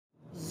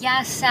Γεια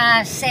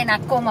σας, σε ένα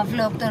ακόμα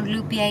vlog των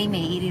Loopia. Είμαι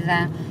η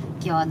Irida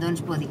και ο Αντώνης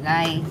που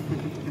οδηγάει.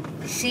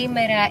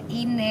 Σήμερα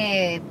είναι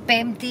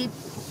Πέμπτη,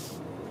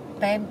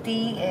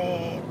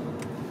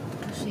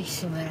 πόσο έχει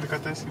σήμερα?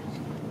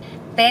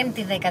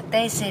 5η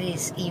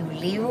 14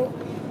 Ιουλίου.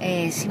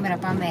 Σήμερα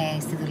πάμε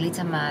στη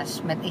δουλίτσα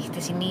μας. Η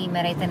χτεσινή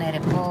ημέρα ήταν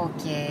ρεπό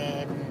και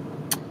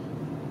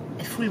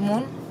full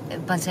moon,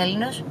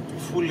 πανσέλινος.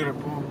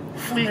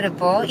 Full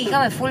ρεπό.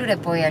 Είχαμε full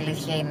ρεπό, η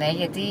αλήθεια είναι,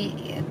 γιατί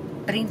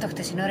πριν το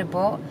χτεσινό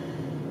ρεπό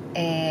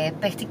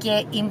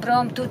παίχτηκε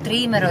impromptu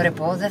τριήμερο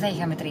ρεπό. Δεν θα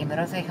είχαμε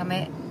τριήμερο, θα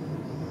είχαμε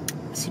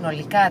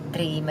συνολικά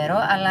τριήμερο,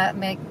 αλλά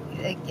με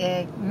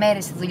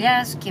μέρες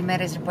δουλειάς και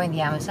μέρες ρεπό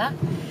ενδιάμεσα.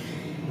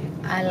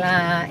 Αλλά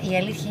η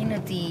αλήθεια είναι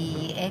ότι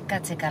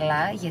έκατσε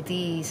καλά, γιατί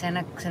σε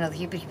ένα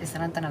ξενοδοχείο υπήρχε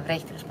πιθανότητα να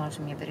βρέχει τέλος πάντων σε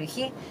μια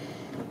περιοχή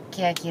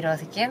και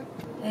ακυρώθηκε.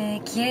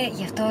 Και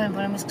γι' αυτό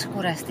λοιπόν εμείς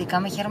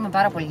ξεκουραστήκαμε. Χαίρομαι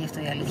πάρα πολύ γι' αυτό,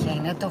 η αλήθεια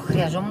είναι. Το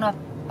χρειαζόμουν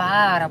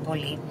πάρα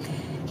πολύ.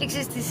 Και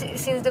ξέρεις,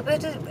 συνειδητοποιώ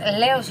ότι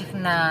λέω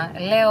συχνά,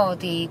 λέω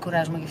ότι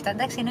κουράζομαι και αυτά.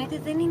 Εντάξει, εννοείται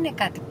δεν είναι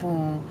κάτι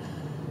που.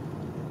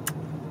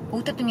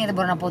 Ούτε από τη μία δεν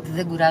μπορώ να πω ότι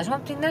δεν κουράζομαι,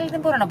 από την άλλη δεν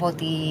μπορώ να πω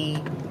ότι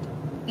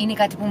είναι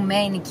κάτι που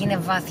μένει και είναι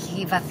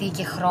βαθύ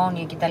και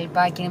χρόνιο κτλ.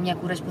 Και είναι μια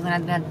κούραση που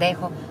δεν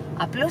αντέχω.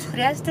 Απλώς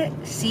χρειάζεται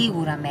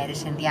σίγουρα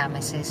μέρες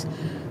ενδιάμεσες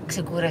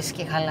ξεκούρασης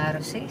και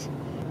χαλάρωσης.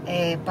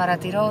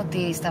 Παρατηρώ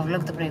ότι στα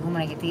vlog τα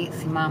προηγούμενα, γιατί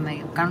θυμάμαι,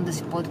 κάνοντας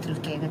υπότιτλους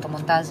και για το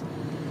μοντάζ,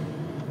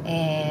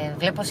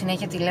 βλέπω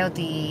συνέχεια ότι λέω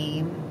ότι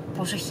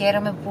πόσο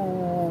χαίρομαι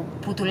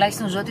που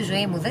τουλάχιστον ζω τη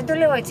ζωή μου. Δεν το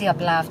λέω έτσι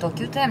απλά αυτό,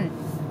 και ούτε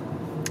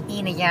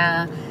είναι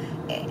για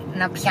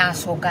να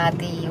πιάσω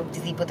κάτι,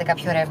 οτιδήποτε,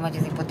 κάποιο ρεύμα,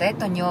 οτιδήποτε.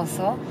 Το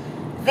νιώθω.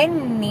 Δεν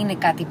είναι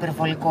κάτι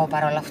υπερβολικό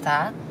παρόλα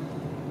αυτά.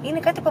 Είναι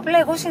κάτι που απλά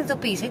εγώ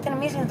συνειδητοποίησα. Ήταν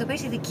μια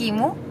συνειδητοποίηση δική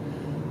μου,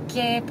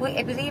 και που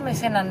επειδή είμαι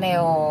σε ένα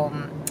νέο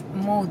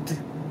mood,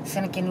 σε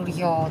ένα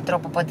καινούριο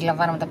τρόπο που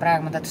αντιλαμβάνομαι τα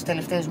πράγματα τους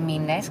τελευταίους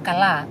μήνες,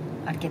 καλά,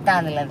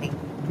 αρκετά δηλαδή,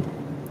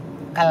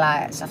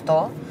 καλά σε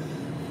αυτό,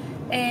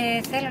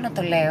 θέλω να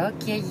το λέω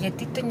και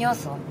γιατί το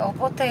νιώθω.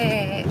 Οπότε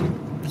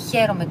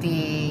χαίρομαι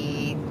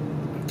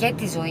και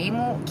τη ζωή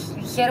μου,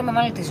 χαίρομαι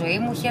μάλλον τη ζωή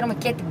μου, χαίρομαι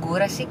και την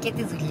κούραση και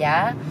τη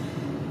δουλειά.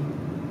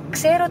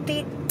 Ξέρω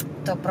ότι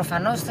το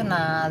προφανώς το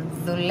να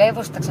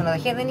δουλεύω στα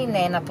ξενοδοχεία δεν είναι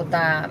ένα από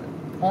τα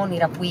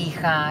όνειρα που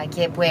είχα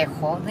και που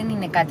έχω. Δεν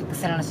είναι κάτι που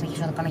θέλω να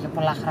συνεχίσω να το κάνω για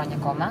πολλά χρόνια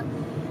ακόμα,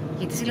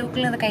 γιατί σε λίγο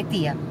πλέον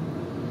δεκαετία.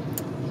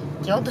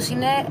 Και όντως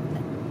είναι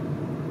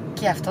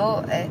και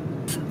αυτό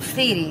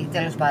φθήρι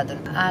τέλος πάντων.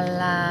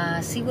 Αλλά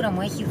σίγουρα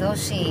μου έχει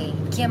δώσει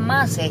και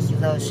εμάς έχει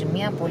δώσει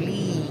μια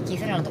πολύ, και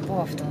ήθελα να το πω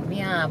αυτό,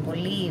 μια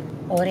πολύ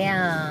ωραία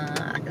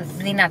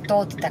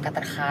δυνατότητα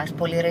καταρχάς,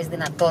 πολύ ωραίες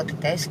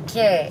δυνατότητες,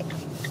 και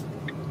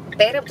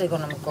πέρα από το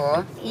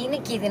οικονομικό, είναι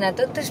και οι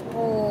δυνατότητες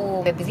που,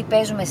 επειδή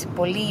παίζουμε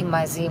πολύ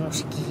μαζί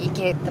μουσική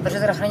και τα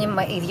περισσότερα χρόνια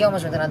οι δυο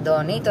μας με τον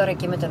Αντώνη, τώρα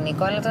και με τον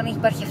Νίκο, αλλά τώρα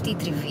υπάρχει αυτή η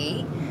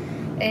τριβή,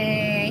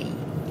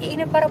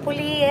 είναι πάρα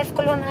πολύ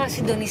εύκολο να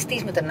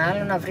συντονιστείς με τον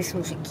άλλο, να βρεις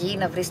μουσική,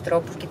 να βρεις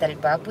τρόπους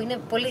κτλ. Που είναι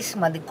πολύ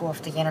σημαντικό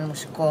αυτό για έναν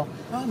μουσικό.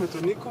 Με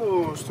τον Νίκο,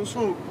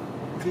 ωστόσο,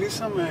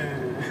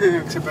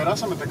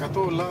 ξεπεράσαμε τα 100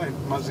 live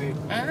μαζί.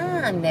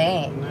 Ναι.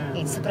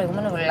 Στο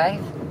προηγούμενο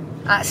live.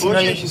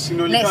 Όχι,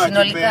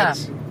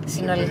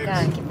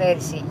 συνολικά και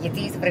πέρυσι. Γιατί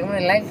στο προηγούμενο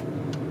live,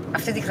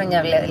 αυτή τη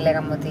χρονιά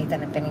λέγαμε ότι ήταν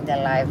 50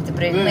 live. Την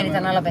προηγούμενη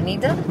ήταν άλλα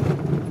 50.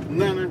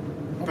 Ναι.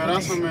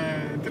 Περάσαμε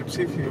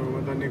τριψήφιο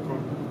με τον Νίκο.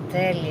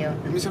 Τέλειο.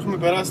 Εμείς έχουμε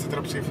περάσει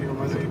τετραψήφιο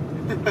μαζί.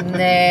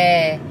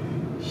 Ναι.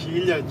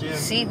 1000 και.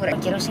 Σίγουρα. Ο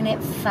καιρός είναι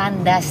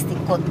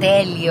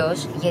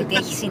φανταστικοτέλειος, γιατί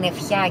έχει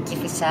συννεφιά και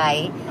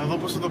φυσάει. Εδώ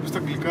πώς θα το πεις στα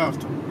αγγλικά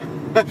αυτό?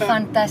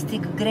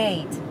 Fantastic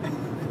great.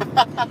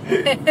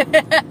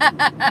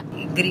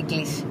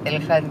 Γκρίκλης,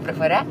 τέλος πάντων την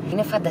προφορά.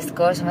 Είναι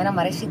φανταστικός, εμένα μου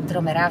αρέσει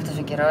τρομερά αυτός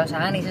ο καιρός.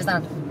 Αν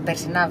ήσασταν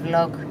περσινά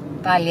vlog,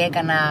 πάλι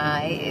έκανα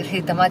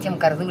τα μάτια μου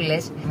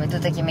καρδούλες με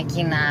τούτα και με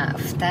εκείνα.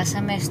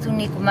 Φτάσαμε στο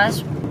Νίκου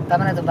μας.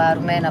 Πάμε να τον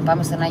πάρουμε, να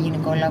πάμε στον Άγιο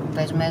Νικόλα που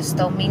παίζουμε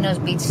στο Μήνος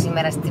Beach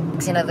σήμερα, στην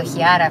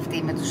ξενοδοχιάρα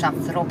αυτή με τους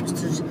ανθρώπους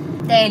τους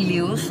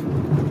τέλειους.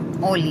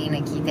 Όλοι είναι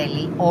εκεί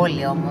τέλειοι,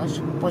 όλοι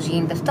όμως. Πώς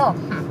γίνεται αυτό?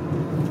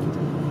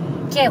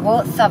 Και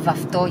εγώ θα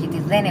βαφτώ,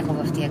 γιατί δεν έχω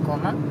βαφτεί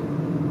ακόμα,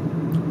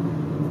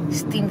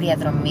 στην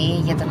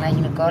διαδρομή για τον Άγιο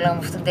Νικόλα με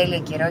αυτόν τον τέλειο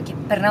καιρό, και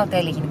περνάω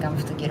τέλεια γενικά με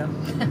αυτόν τον καιρό.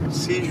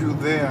 See you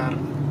there.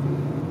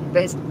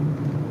 Πες.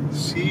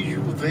 See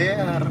you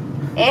there.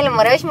 Έλα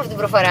μωρέ, όχι με αυτή την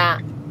προφορά.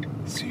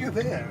 See you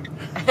there.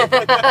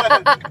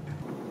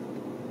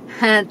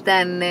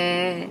 Άτανε.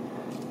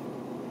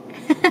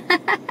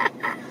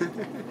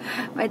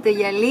 Με το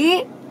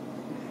γυαλί.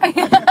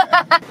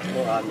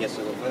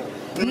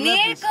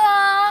 Νίκο!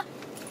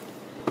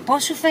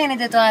 Πώς σου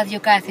φαίνεται το άδειο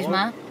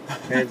κάθισμα?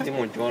 Έτοιμο.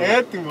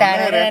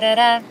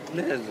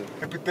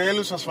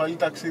 Επιτέλους ασφαλή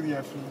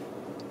ταξίδια, φίλε.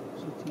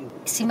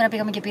 Σήμερα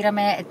πήγαμε και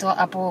πήραμε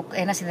από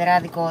ένα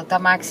σιδεράδικο το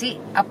αμάξι,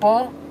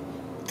 από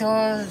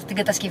την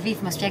κατασκευή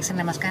που μας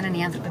φτιάξανε, μας κάνανε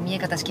οι άνθρωποι μια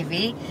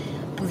κατασκευή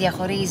που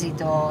διαχωρίζει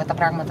τα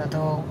πράγματα,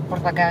 το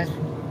πορτμπαγκάζ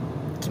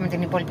και με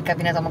την υπόλοιπη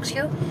καμπίνα του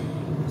αμαξιού,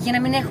 για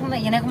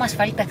να έχουμε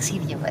ασφαλή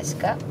ταξίδια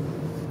βασικά.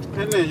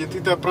 Ναι,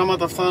 γιατί τα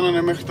πράγματα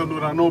φτάνανε μέχρι τον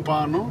ουρανό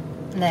πάνω.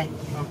 Ναι.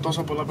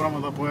 Τόσα πολλά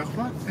πράγματα που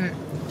έχουμε.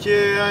 Και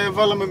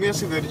βάλαμε μια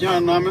σιδεριά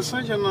ανάμεσα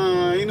για να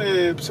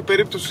είναι σε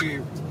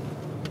περίπτωση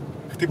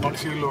χτύπα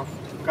ξύλο,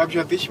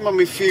 κάποιο ατύχημα,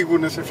 μην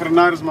φύγουν σε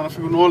φρενάρισμα, να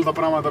φύγουν όλα τα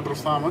πράγματα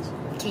μπροστά μας.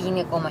 Και γίνει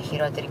ακόμα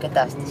χειρότερη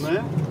κατάσταση.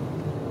 Ναι.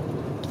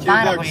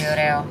 Πάρα πολύ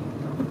ωραίο.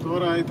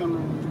 Τώρα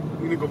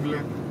είναι κομπλέ.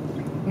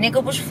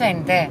 Νίκο, πώς σου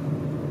φαίνεται?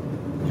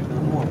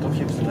 Το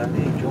έφτιαξε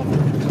δηλαδή και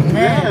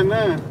όλο.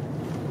 Ναι.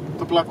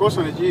 Το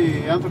πλακώσαν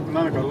εκεί οι άνθρωποι να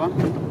είναι καλά.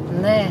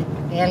 Ναι,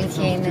 η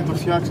αλήθεια είναι. Το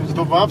φτιάξαν και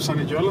το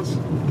βάψανε κιόλας.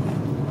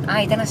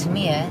 Α, ήταν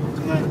ασημεία,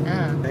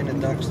 Ναι. Είναι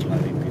εντάξει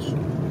δηλαδή πίσω.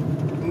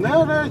 Ναι,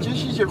 και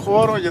έχει και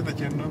χώρο για τα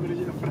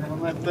καινούργια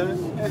πράγματα.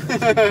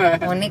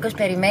 Ο Νίκος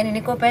περιμένει.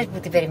 Νίκο, πες που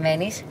τι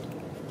περιμένεις.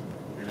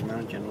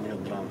 Περιμένω καινούριο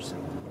drum set.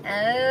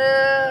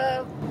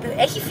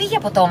 Έχει φύγει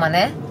από το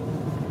ναι.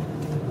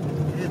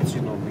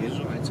 Έτσι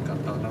νομίζω, έτσι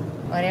κατάλαβα.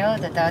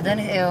 Ωραιότατα.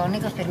 Ο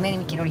Νίκος περιμένει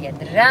με καινούργια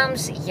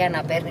drums για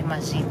να παίρνει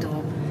μαζί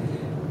του.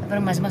 Να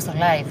παίρνει μαζί μας στο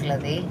live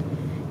δηλαδή.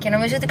 Και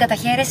νομίζω ότι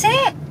καταχαίρεσαι.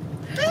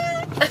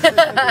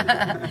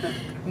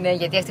 Ναι,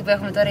 γιατί αυτή που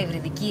έχουμε τώρα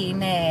υβριδική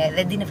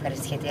δεν την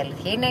ευχαριστιέται, η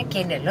αλήθεια είναι, και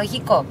είναι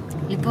λογικό.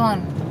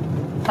 Λοιπόν,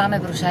 πάμε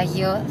προς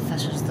Άγιο, θα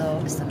σας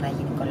δω στον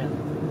Άγιο Νικόλαο.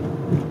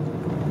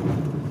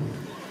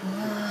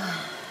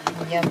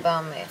 Για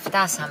πάμε,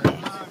 φτάσαμε.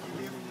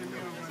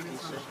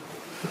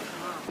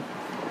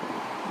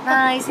 Να,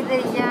 η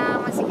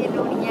σιδεριά μας η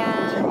καινούρια.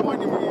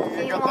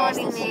 Η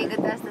μόνιμη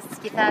εγκατάσταση της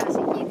κιθάρας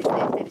εκεί, της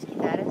δεύτερης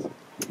κιθάρας.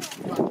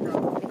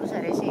 Νίκος,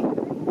 αρέσει?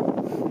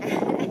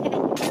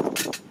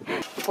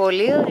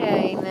 Πολύ ωραία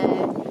είναι.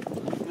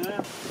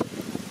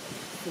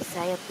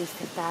 Φυσάει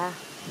απίστευτα.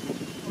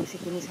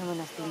 Ξεκινήσαμε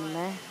να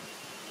στείλουμε.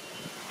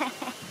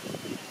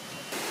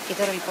 Και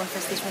τώρα λοιπόν θα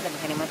στήσουμε τα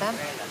μηχανήματα.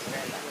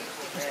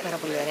 Είναι πάρα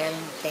πολύ ωραία,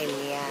 είναι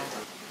τέλεια.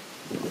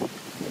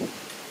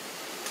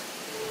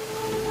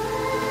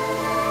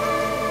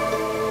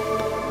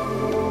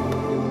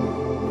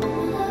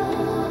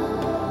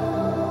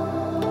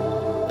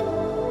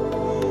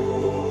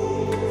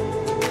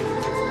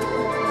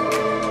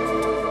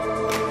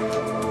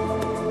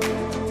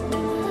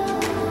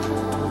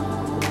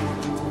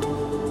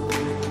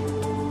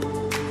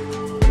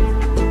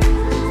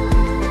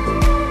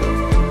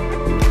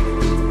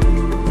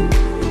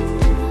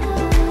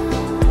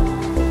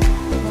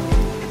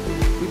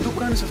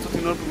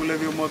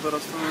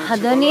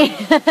 Αντώνη,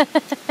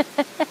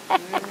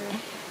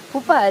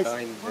 πού πας?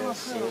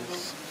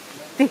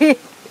 Τι,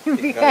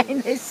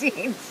 behind the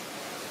scenes.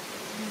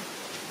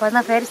 Πας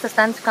να φέρεις το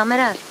stand της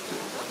κάμερας?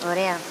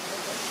 Ωραία.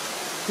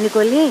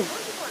 Νικολή,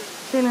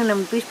 θέλω να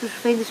μου πεις πώς σου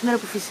φαίνεται σήμερα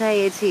που φυσάει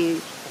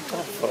έτσι.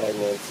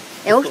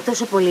 Όχι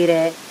τόσο πολύ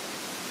ρε.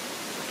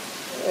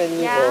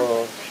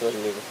 Λίγο, πιο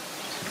λίγο.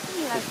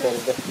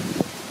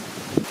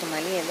 Το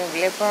μαλλί εδώ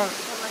βλέπω.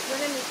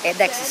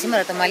 Εντάξει,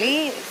 σήμερα το μαλλί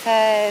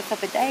θα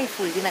πετάει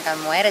full. Τι να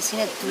κάνουμε, ο αέρας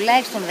είναι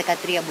τουλάχιστον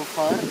 13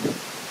 μποφόρ.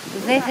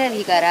 Δεν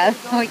φεύγει καρά.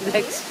 Όχι,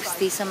 εντάξει,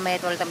 στήσαμε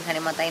όλα τα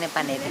μηχανήματα, είναι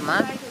πανέτοιμα.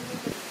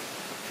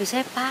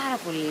 Φυσάει πάρα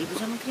πολύ,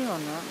 ελπίζω να μην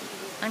κρυώνω.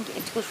 Αν και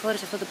ευτυχώς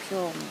φόρεσα αυτό το πιο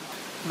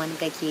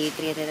μανικάκι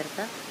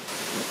 3/4.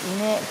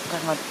 Είναι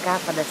πραγματικά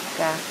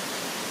φανταστικά.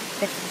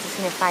 Πέφτει στο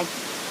συννεφάκι.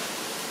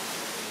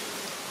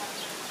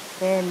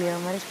 Τέλειο,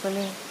 μου αρέσει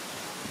πολύ.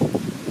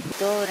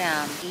 Τώρα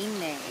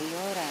είναι η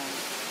ώρα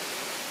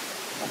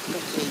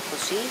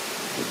 8:20.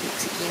 Θα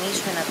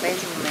ξεκινήσουμε να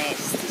παίζουμε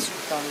στις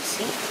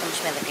 8:30,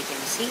 8:30 με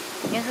 10:30.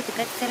 Νιώθω ότι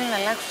κάτι θέλω να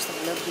αλλάξω στο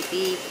vlog,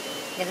 γιατί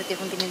νιώθω ότι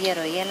έχουν την ίδια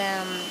ροή, αλλά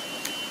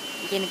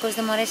γενικώς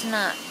δεν μου αρέσει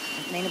να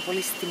είναι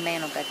πολύ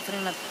στημένο κάτι. Θέλω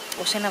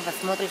ως ένα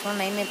βαθμό τέλος πάντων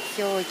να είναι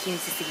πιο εκείνη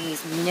τη στιγμή,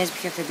 μοιάζει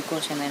πιο αυθεντικό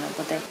σε μένα.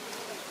 Οπότε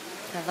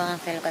θα δω αν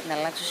θέλω κάτι να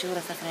αλλάξω.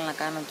 Σίγουρα θα ήθελα να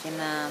κάνω και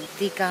ένα.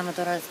 Τι κάνω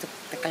τώρα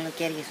τα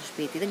καλοκαίρια στο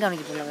σπίτι. Δεν κάνω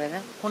και πολλά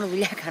βέβαια. Μόνο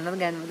δουλειά κάνω, δεν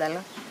κάνω τίποτα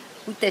άλλο.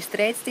 Ούτε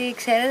stretch,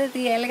 ξέρετε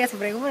τι έλεγα στην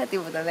προηγούμενα,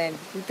 τίποτα δεν.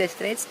 Ούτε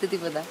stretch, ούτε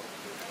τίποτα.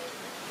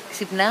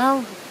 Ξυπνάω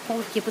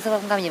και πού θα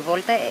πάμε κάμια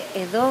βόλτα.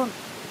 Εδώ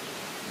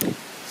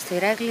στο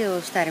Ηράκλειο,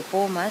 στα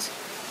ρεπό μας,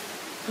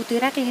 που το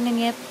Ηράκλειο είναι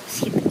μια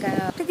σχετικά,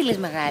 δεν τη λες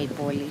μεγάλη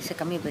πόλη σε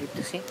καμία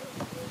περίπτωση.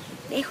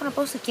 Έχω να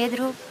πάω στο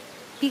κέντρο,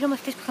 πήγαμε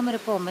χτες που είχαμε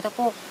ρεπό, μετά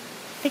από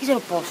δεν ξέρω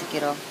πόσο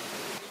καιρό.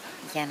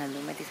 Για να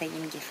δούμε τι θα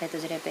γίνει και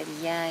φέτος ρε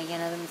παιδιά, για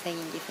να δούμε τι θα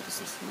γίνει και φέτος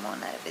το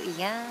χειμώνα ρε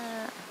παιδιά.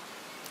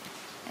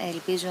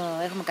 Ελπίζω,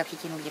 έχουμε κάποια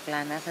καινούργια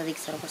πλάνα, θα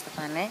δείξω τώρα πώς θα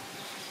πάνε.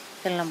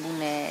 Θέλω να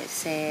μπουν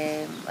σε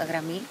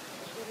γραμμή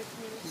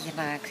για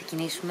να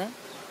ξεκινήσουμε,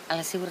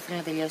 αλλά σίγουρα θέλω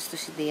να τελειώσει το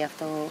CD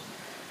αυτό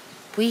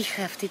που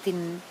είχα αυτή την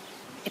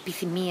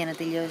επιθυμία να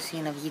τελειώσει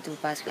για να βγει το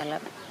Πάσχα, αλλά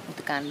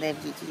ούτε καν δεν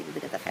βγήκε γιατί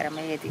δεν καταφέραμε,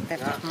 γιατί τα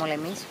φτιάχνουμε όλα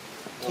εμείς.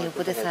 Και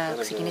οπότε θα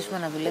ξεκινήσουμε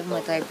να δουλεύουμε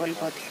το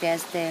υπόλοιπο ότι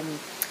χρειάζεται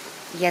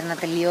για να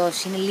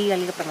τελειώσει. Είναι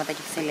λίγα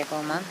πραγματάκια που θέλει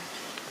ακόμα.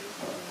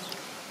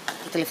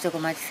 Το τελευταίο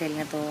κομμάτι θέλει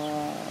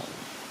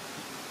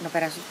να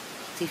περάσω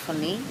τη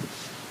φωνή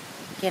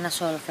και ένα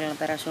σόλο θέλω να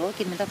περάσω εγώ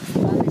και μετά που θα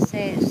πάμε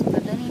στον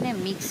Αντώνη είναι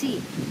μίξη.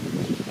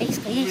 Έχεις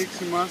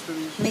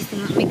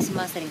mixi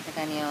mastering θα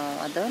κάνει ο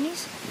Αντώνης.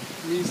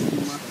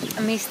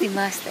 Mixi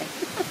master.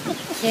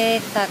 Και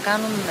θα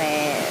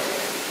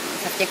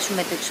θα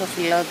φτιάξουμε το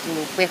εξώφυλλό του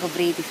που έχω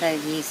βρει τι θα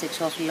βγει σε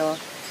εξώφυλλο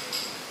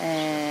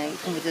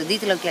με τον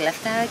τίτλο και όλα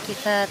αυτά και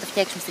θα το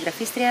φτιάξουμε στην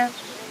γραφίστρια.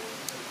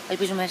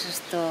 Ελπίζω μέσα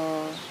στο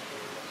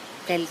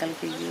τέλη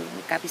καλοκαιριού,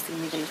 κάποια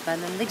στιγμή τέλος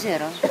πάντων, δεν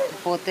ξέρω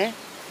πότε,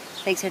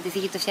 θα εξαρτηθεί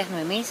γιατί το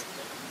φτιάχνουμε εμείς,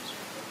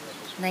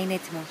 να είναι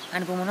έτοιμο.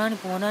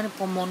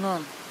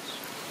 Ανυπομονώ.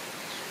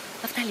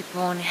 Αυτά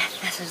λοιπόν,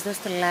 θα σας δώσω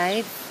το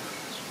live.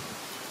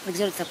 Δεν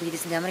ξέρω τι θα ακούγεται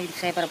στην κάμερα γιατί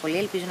ξάει πάρα πολύ,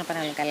 ελπίζω να πάνε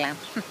όλα καλά.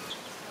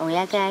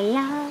 Όλα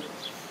καλά.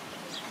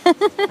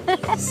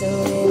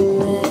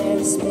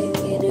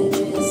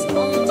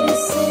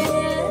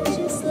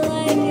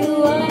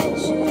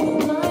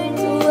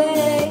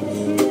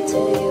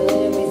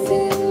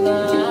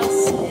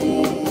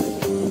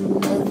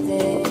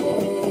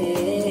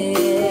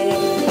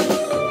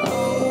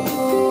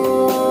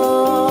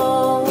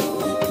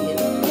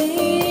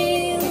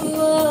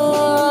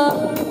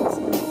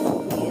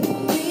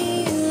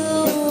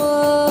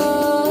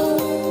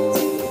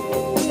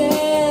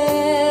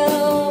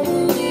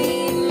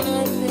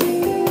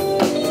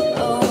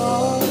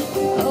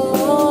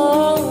 Oh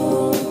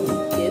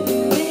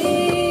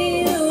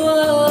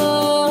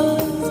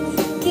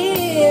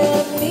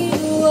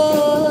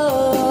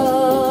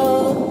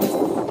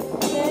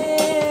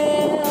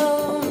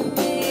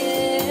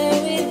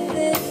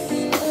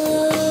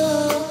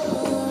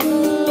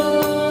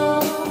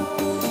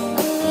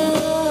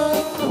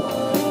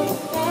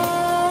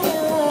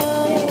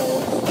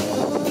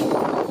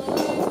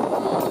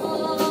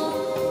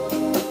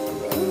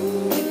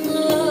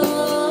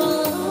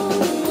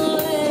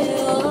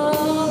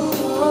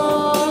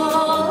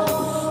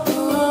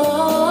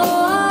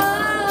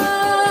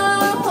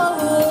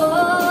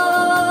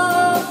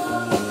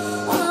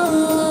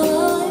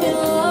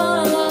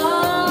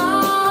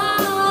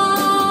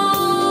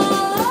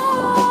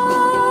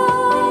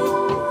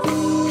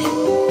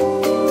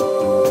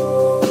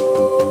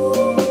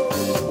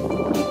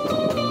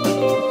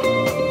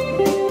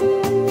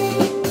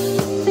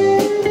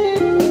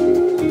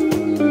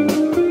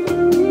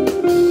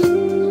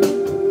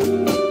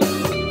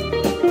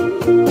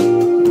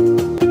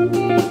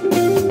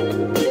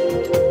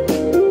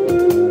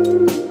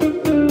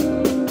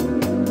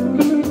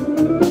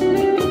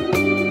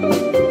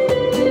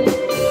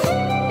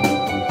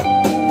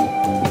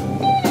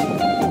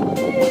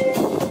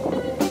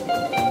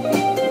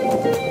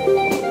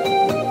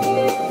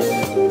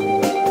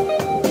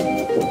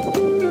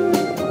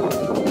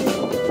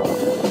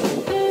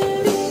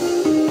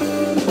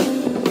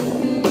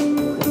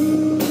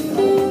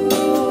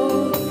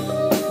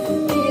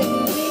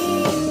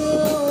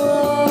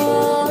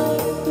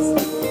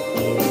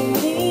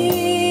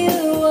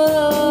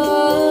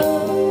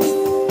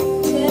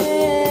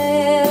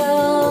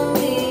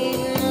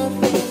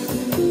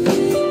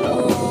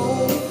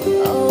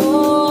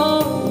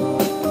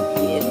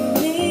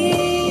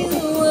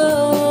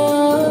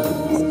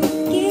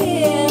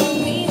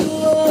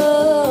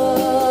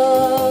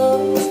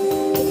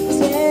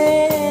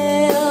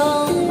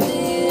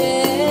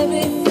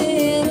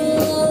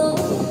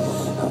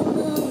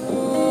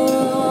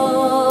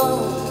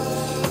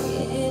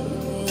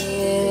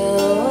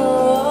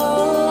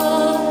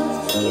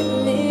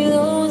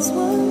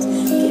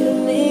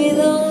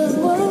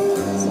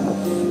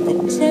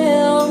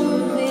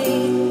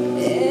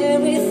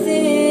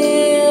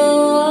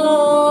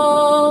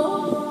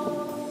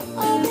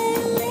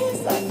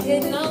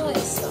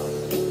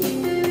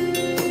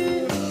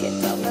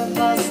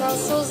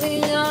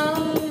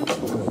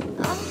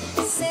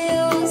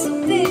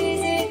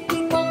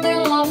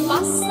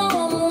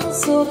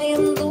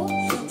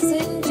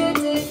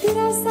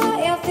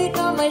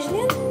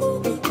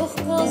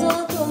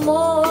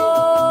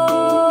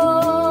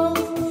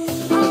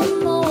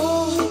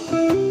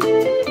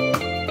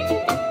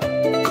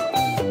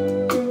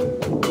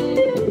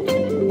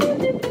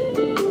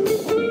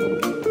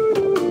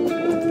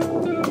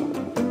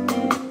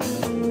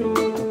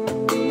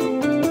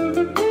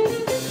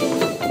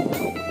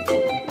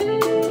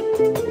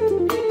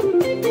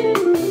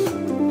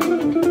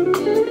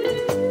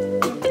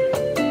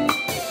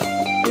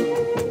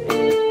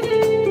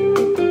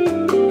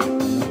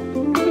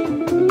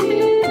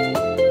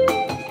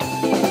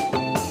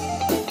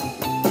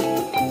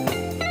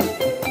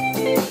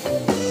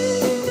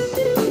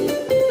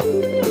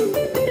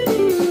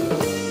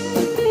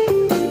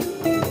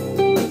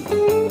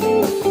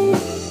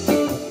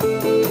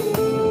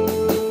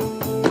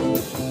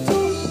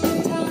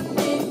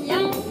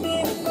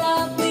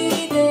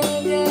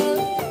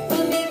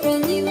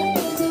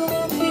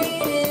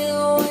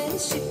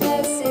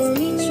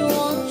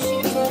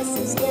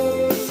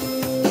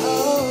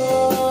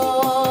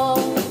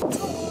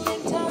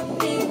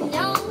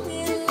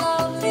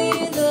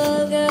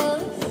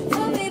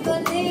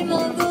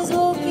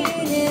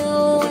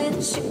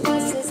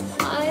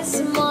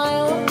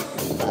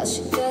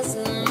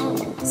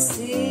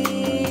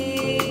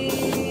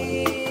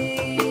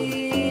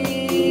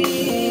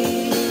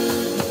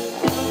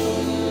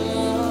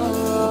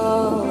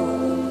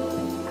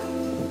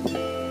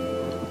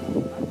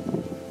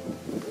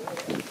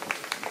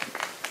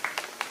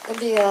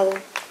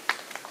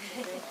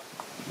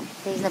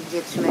Θέλεις να πεις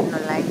για το σημερινό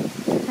live?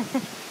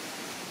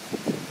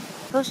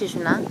 Πώς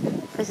ήσουνα?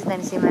 Πώς ήταν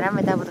σήμερα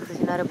μετά από το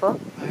χθεσινό ρεπό?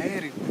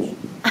 Αέρικος.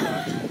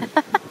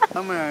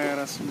 Πάμε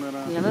αέρα σήμερα.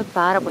 Μιλάμε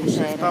πάρα πολύ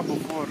αέρα. 7 από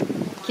 4.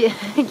 Και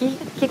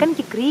έκανε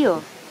και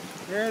κρύο.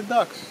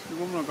 Εντάξει,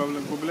 εγώ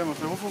ήμουν κομπλέ με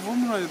αυτό. Εγώ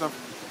φοβόμουν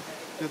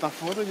για τα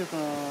φώτα, για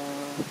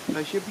τα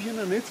ηχεία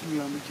πήγαιναν έτσι,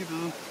 μιλάμε. Κοίτα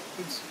εδώ,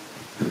 έτσι.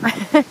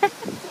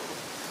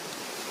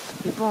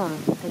 Λοιπόν,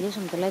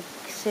 τελείωσαμε το live.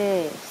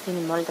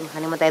 Στείνουμε όλα τα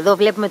μηχανήματα. Εδώ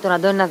βλέπουμε τον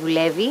Αντώνη να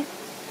δουλεύει.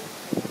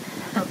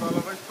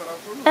 Κατάλαβα, έχεις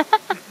παράπονο.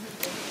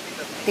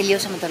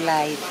 Τελειώσαμε το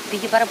live.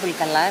 Πήγε πάρα πολύ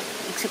καλά.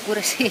 Η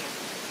ξεκούραση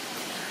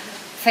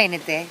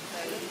φαίνεται,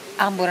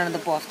 αν μπορώ να το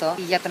πω αυτό,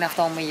 για τον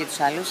εαυτό μου ή για τους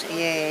άλλους.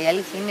 Η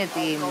αλήθεια είναι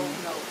ότι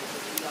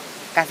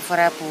κάθε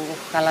φορά που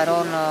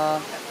χαλαρώνω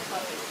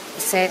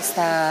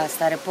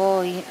στα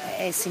ρεπό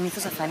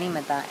συνήθως θα φανεί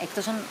μετά.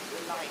 Εκτός αν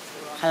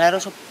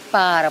χαλαρώσω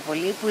πάρα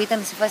πολύ, που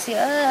ήταν σε φάση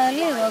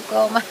λίγο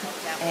ακόμα.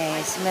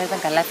 Σήμερα ήταν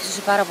καλά,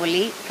 φυσούσε πάρα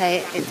πολύ. Θα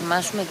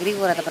ετοιμάσουμε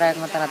γρήγορα τα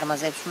πράγματα να τα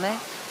μαζέψουμε,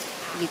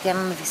 γιατί αν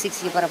με φυσήξει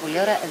για πάρα πολλή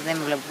ώρα δεν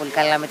με βλέπω πολύ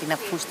καλά με την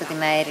αφούστα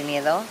την αέρινη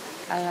εδώ.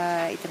 Αλλά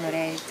ήταν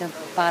ωραία, ήταν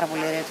πάρα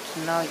πολύ ωραίο το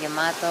κοινό,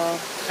 γεμάτο.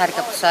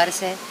 Χάρηκα που σου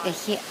άρεσε.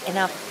 Έχει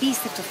ένα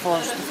απίστευτο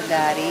φως το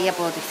φεγγάρι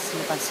από ό,τι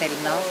είναι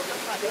πανσέλινο.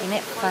 Είναι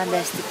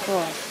φανταστικό.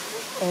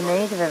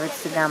 Εννοείται βέβαια ότι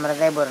στην κάμερα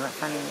δεν μπορεί να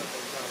φανεί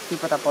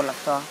τίποτα από όλο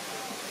αυτό.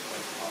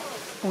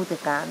 Ούτε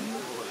καν.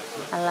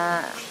 Αλλά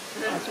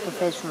ας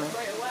υποθέσουμε.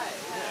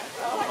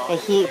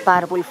 Έχει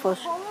πάρα πολύ φως.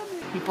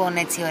 Λοιπόν,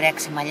 έτσι ωραία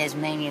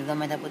ξεμαλιασμένη εδώ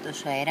μετά από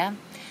τόσο αέρα.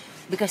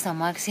 Μπήκα στο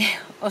αμάξι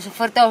όσο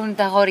φορτώνουν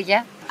τα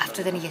αγόρια.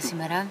 Αυτό ήταν για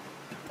σήμερα.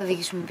 Θα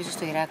οδηγήσουμε πίσω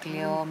στο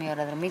Ηράκλειο, μια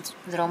ώρα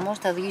δρόμος.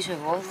 Θα οδηγήσω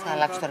εγώ, θα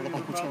αλλάξω τώρα τα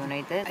παπούτσια μου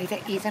εννοείται.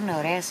 Ήταν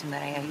ωραία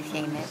σήμερα, η αλήθεια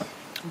είναι.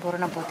 Μπορώ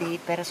να πω ότι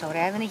πέρασα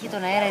ωραία. Δεν είχε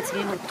τον αέρα έτσι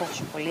λίγο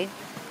τόσο πολύ.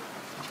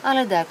 Αλλά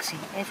εντάξει,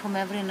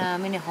 εύχομαι αύριο να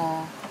μην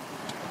έχω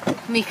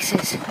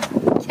μίξες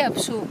και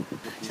αψού.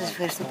 Σας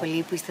ευχαριστώ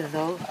πολύ που είστε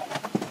εδώ,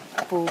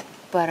 που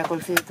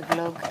παρακολουθείτε το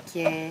vlog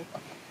και...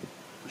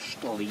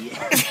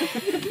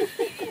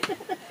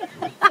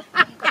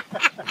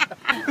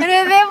 Ρε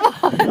δεν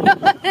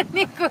μπορώ,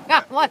 Νίκο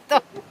γαμώτο.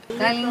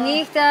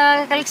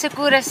 Καληνύχτα, καλή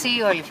ξεκούραση.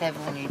 Όλοι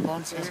φεύγουν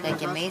λοιπόν, σιγά σιγά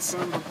κι εμείς.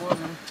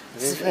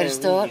 Σας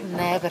ευχαριστώ,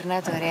 να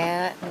περνάτε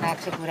ωραία, να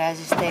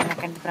ξεκουράζεστε, να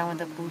κάνετε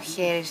πράγματα που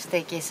χαίρεστε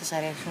και σας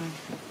αρέσουν.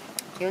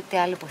 Και ό,τι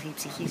άλλο υποθεί η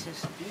ψυχή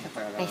σας.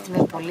 Έχετε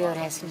μια πολύ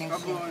ωραία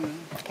συνέχεια.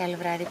 Καλό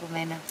βράδυ από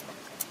μένα.